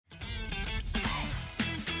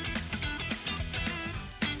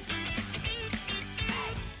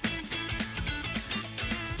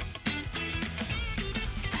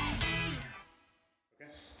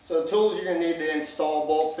So the tools you're going to need to install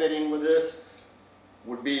bulk fitting with this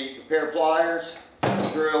would be a pair of pliers, a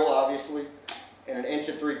drill obviously, and an 1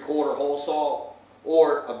 3/4 hole saw,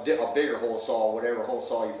 or a bigger hole saw, whatever hole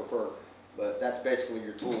saw you prefer. But that's basically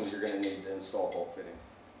your tools you're going to need to install bulk fitting.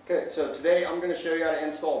 Okay, so today I'm going to show you how to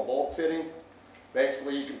install bulk fitting.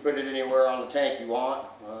 Basically you can put it anywhere on the tank you want.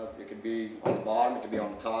 It could be on the bottom, it could be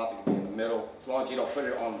on the top, it could be in the middle. As long as you don't put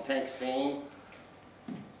it on the tank seam,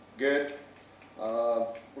 good.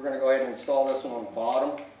 We're going to go ahead and install this one on the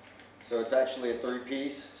bottom. So it's actually a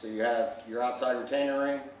 3-piece. So you have your outside retainer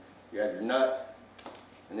ring, you have your nut,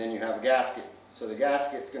 and then you have a gasket. So the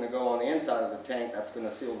gasket's going to go on the inside of the tank. That's going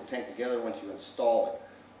to seal the tank together once you install it.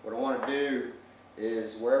 What I want to do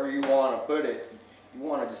is wherever you want to put it, you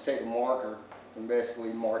want to just take a marker and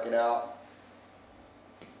basically mark it out,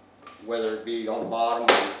 whether it be on the bottom, on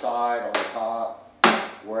the side, on the top,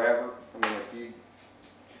 wherever. I mean,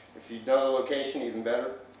 if you know the location, even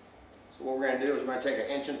better. So what we're going to do is we're going to take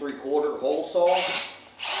an 1 3/4 hole saw,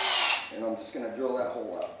 and I'm just going to drill that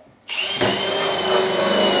hole out.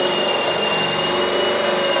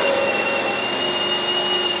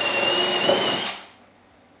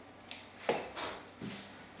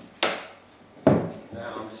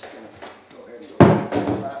 Now I'm just going to go ahead and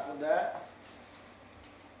go flat with that.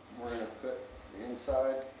 We're going to put the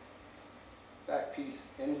inside back piece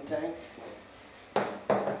in the tank.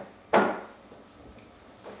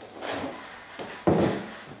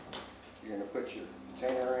 You're going to put your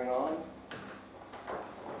retainer ring on.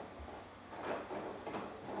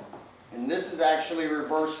 And this is actually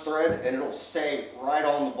reverse thread, and it'll say right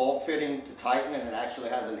on the bulk fitting to tighten, and it actually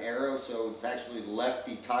has an arrow, so it's actually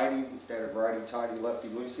lefty-tighty instead of righty-tighty,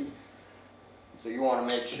 lefty-loosey. So you want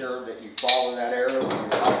to make sure that you follow that arrow when you're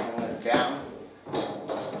tightening this down,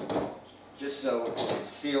 just so it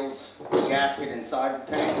seals the gasket inside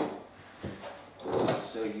the tank,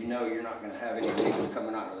 so you know you're not going to have any leaks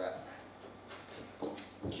coming out of that.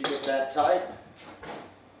 Once you get that tight,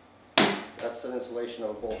 that's the installation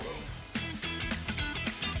of a bulkhead.